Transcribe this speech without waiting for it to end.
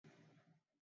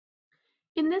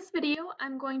In this video,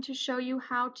 I'm going to show you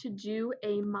how to do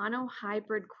a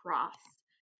monohybrid cross.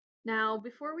 Now,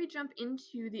 before we jump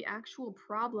into the actual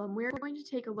problem, we're going to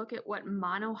take a look at what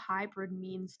monohybrid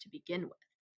means to begin with.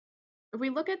 If we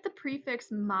look at the prefix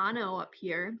mono up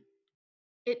here,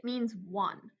 it means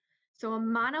one. So a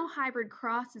monohybrid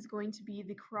cross is going to be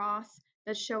the cross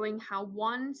that's showing how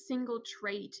one single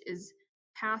trait is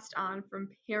passed on from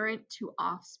parent to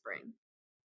offspring.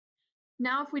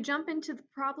 Now, if we jump into the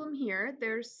problem here,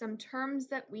 there's some terms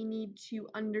that we need to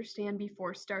understand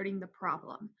before starting the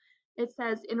problem. It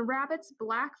says, in rabbits,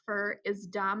 black fur is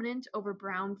dominant over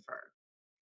brown fur.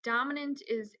 Dominant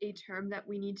is a term that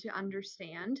we need to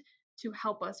understand to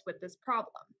help us with this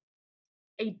problem.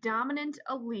 A dominant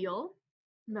allele,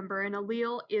 remember an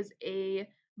allele is a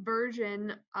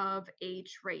version of a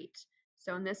trait.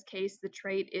 So in this case, the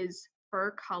trait is fur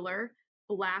color.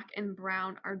 Black and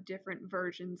brown are different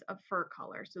versions of fur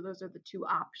color. So those are the two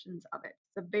options of it.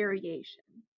 It's a variation.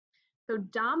 So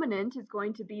dominant is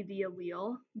going to be the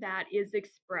allele that is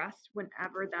expressed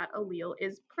whenever that allele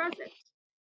is present.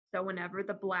 So whenever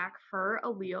the black fur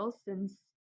allele, since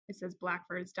it says black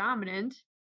fur is dominant,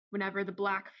 whenever the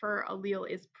black fur allele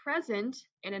is present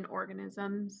in an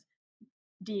organism's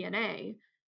DNA,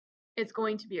 it's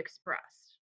going to be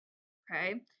expressed,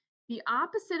 okay? The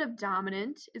opposite of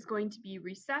dominant is going to be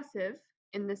recessive.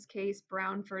 In this case,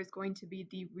 brown fur is going to be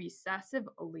the recessive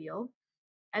allele,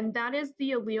 and that is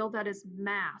the allele that is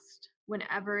masked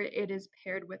whenever it is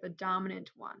paired with a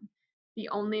dominant one. The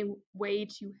only way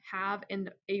to have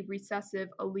a recessive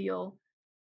allele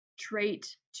trait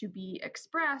to be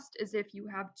expressed is if you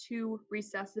have two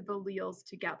recessive alleles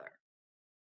together,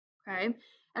 okay?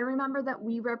 And remember that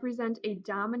we represent a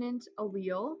dominant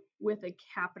allele with a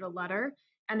capital letter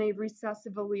and a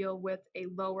recessive allele with a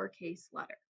lowercase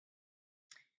letter.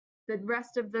 The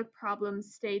rest of the problem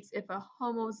states if a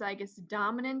homozygous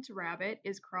dominant rabbit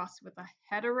is crossed with a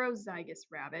heterozygous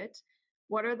rabbit,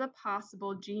 what are the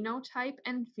possible genotype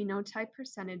and phenotype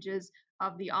percentages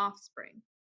of the offspring?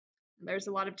 There's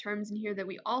a lot of terms in here that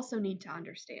we also need to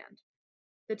understand.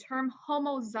 The term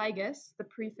homozygous, the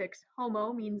prefix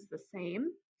homo means the same.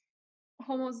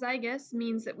 Homozygous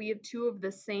means that we have two of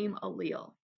the same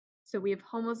allele. So we have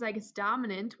homozygous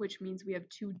dominant, which means we have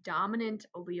two dominant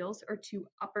alleles or two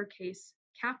uppercase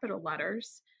capital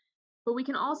letters. But we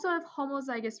can also have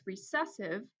homozygous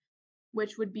recessive,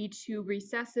 which would be two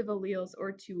recessive alleles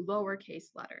or two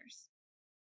lowercase letters.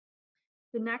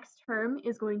 The next term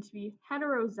is going to be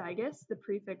heterozygous. The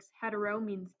prefix hetero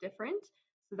means different.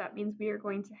 So that means we are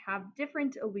going to have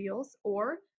different alleles,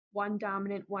 or one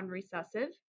dominant, one recessive,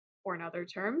 or in other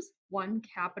terms, one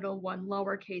capital, one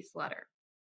lowercase letter.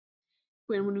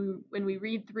 When we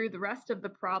read through the rest of the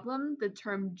problem, the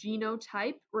term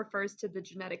genotype refers to the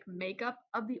genetic makeup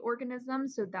of the organism.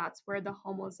 So that's where the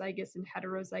homozygous and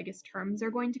heterozygous terms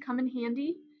are going to come in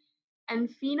handy. And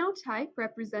phenotype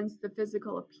represents the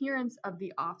physical appearance of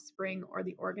the offspring or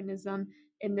the organism.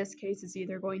 In this case, is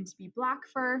either going to be black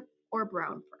fur or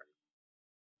brown fur.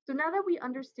 So now that we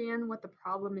understand what the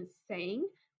problem is saying,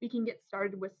 we can get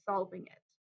started with solving it.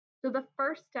 So the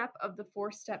first step of the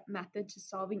four-step method to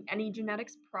solving any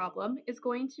genetics problem is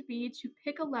going to be to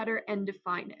pick a letter and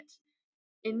define it.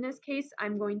 In this case,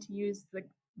 I'm going to use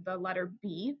the letter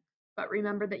B, but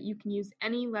remember that you can use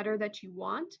any letter that you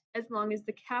want as long as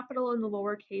the capital and the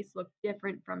lowercase look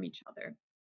different from each other.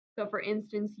 So for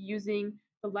instance, using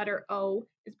the letter O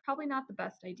is probably not the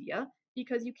best idea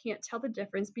because you can't tell the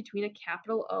difference between a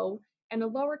capital O and a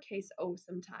lowercase o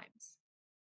sometimes.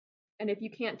 And if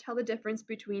you can't tell the difference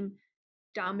between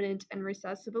dominant and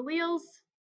recessive alleles,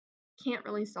 can't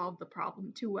really solve the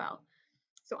problem too well.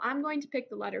 So I'm going to pick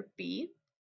the letter B.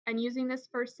 And using this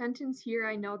first sentence here,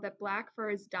 I know that black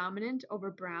fur is dominant over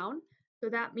brown. So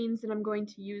that means that I'm going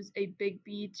to use a big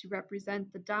B to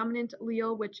represent the dominant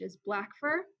allele, which is black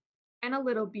fur, and a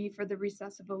little b for the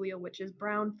recessive allele, which is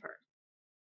brown fur.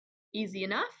 Easy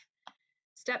enough.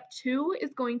 Step 2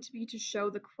 is going to be to show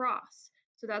the cross.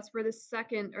 So that's where the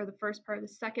second, or the first part of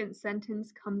the second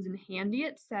sentence comes in handy.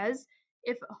 It says,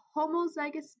 if a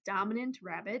homozygous dominant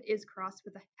rabbit is crossed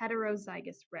with a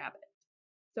heterozygous rabbit.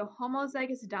 So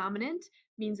homozygous dominant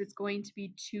means it's going to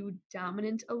be two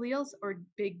dominant alleles, or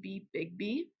big B,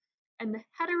 and the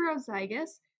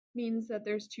heterozygous means that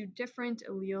there's two different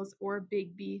alleles, or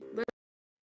big B, little.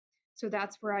 So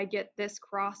that's where I get this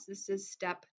cross. This is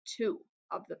step 2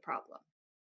 of the problem.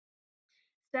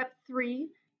 Step 3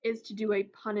 is to do a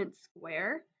Punnett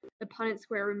square. The Punnett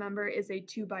square, remember, is a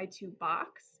 2x2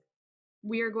 box.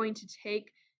 We are going to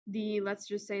take let's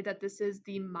just say that this is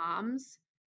the mom's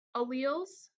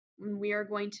alleles, and we are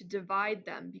going to divide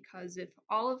them because if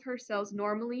all of her cells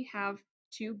normally have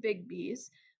two big Bs.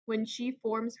 When she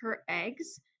forms her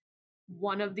eggs,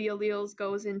 one of the alleles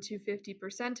goes into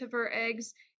 50% of her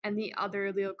eggs and the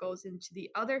other allele goes into the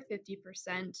other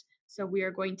 50%. So we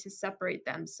are going to separate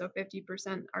them. So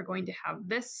 50% are going to have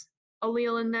this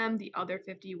allele in them, the other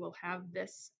 50 will have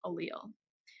this allele.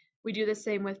 We do the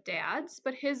same with dad's,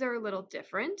 but his are a little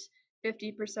different.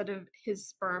 50% of his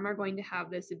sperm are going to have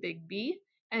this big B,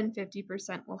 and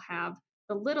 50% will have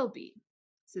the little b.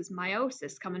 This is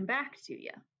meiosis coming back to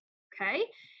you, okay?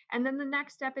 And then the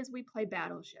next step is we play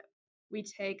battleship. We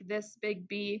take this big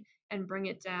B and bring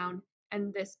it down,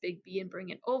 and this big B and bring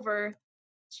it over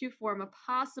to form a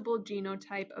possible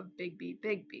genotype of big B,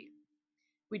 big B.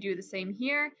 We do the same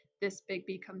here. This big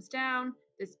B comes down,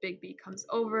 this big B comes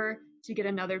over to get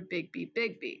another big B,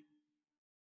 big B.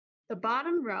 The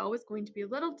bottom row is going to be a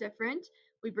little different.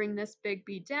 We bring this big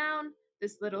B down,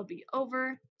 this little b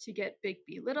over to get big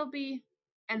B, little b,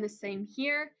 and the same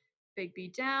here, big B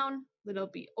down, little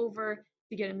b over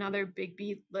to get another big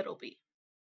B, little b.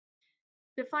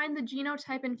 To find the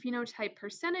genotype and phenotype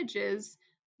percentages,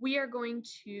 we are going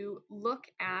to look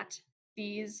at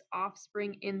these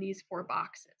offspring in these four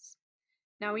boxes.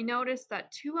 Now we notice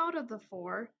that 2 out of the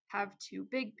 4 have 2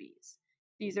 big Bs.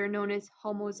 These are known as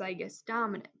homozygous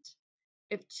dominant.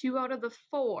 If 2 out of the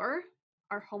 4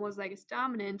 are homozygous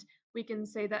dominant, we can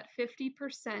say that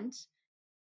 50%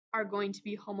 are going to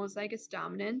be homozygous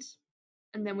dominant.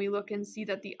 And then we look and see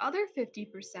that the other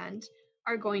 50%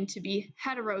 are going to be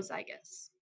heterozygous.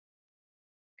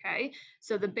 Okay,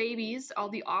 so the babies, all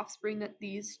the offspring that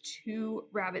these 2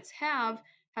 rabbits have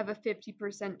a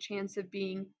 50% chance of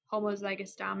being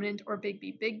homozygous dominant or big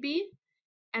B,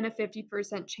 and a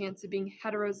 50% chance of being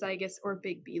heterozygous or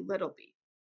big B, little b.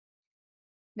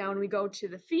 Now, when we go to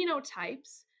the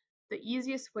phenotypes, the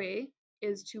easiest way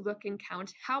is to look and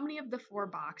count how many of the 4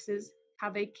 boxes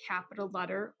have a capital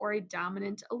letter or a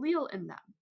dominant allele in them.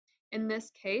 In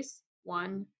this case,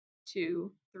 1,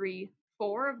 2, 3,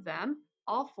 4 of them.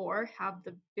 All 4 have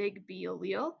the big B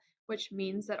allele, which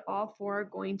means that all 4 are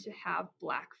going to have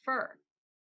black fur.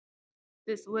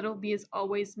 This little b is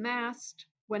always masked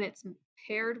when it's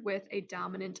paired with a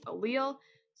dominant allele.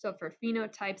 So for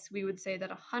phenotypes, we would say that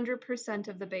 100%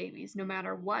 of the babies, no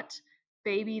matter what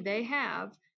baby they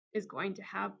have, is going to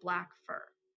have black fur.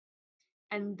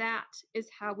 And that is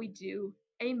how we do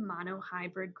a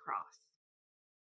monohybrid cross.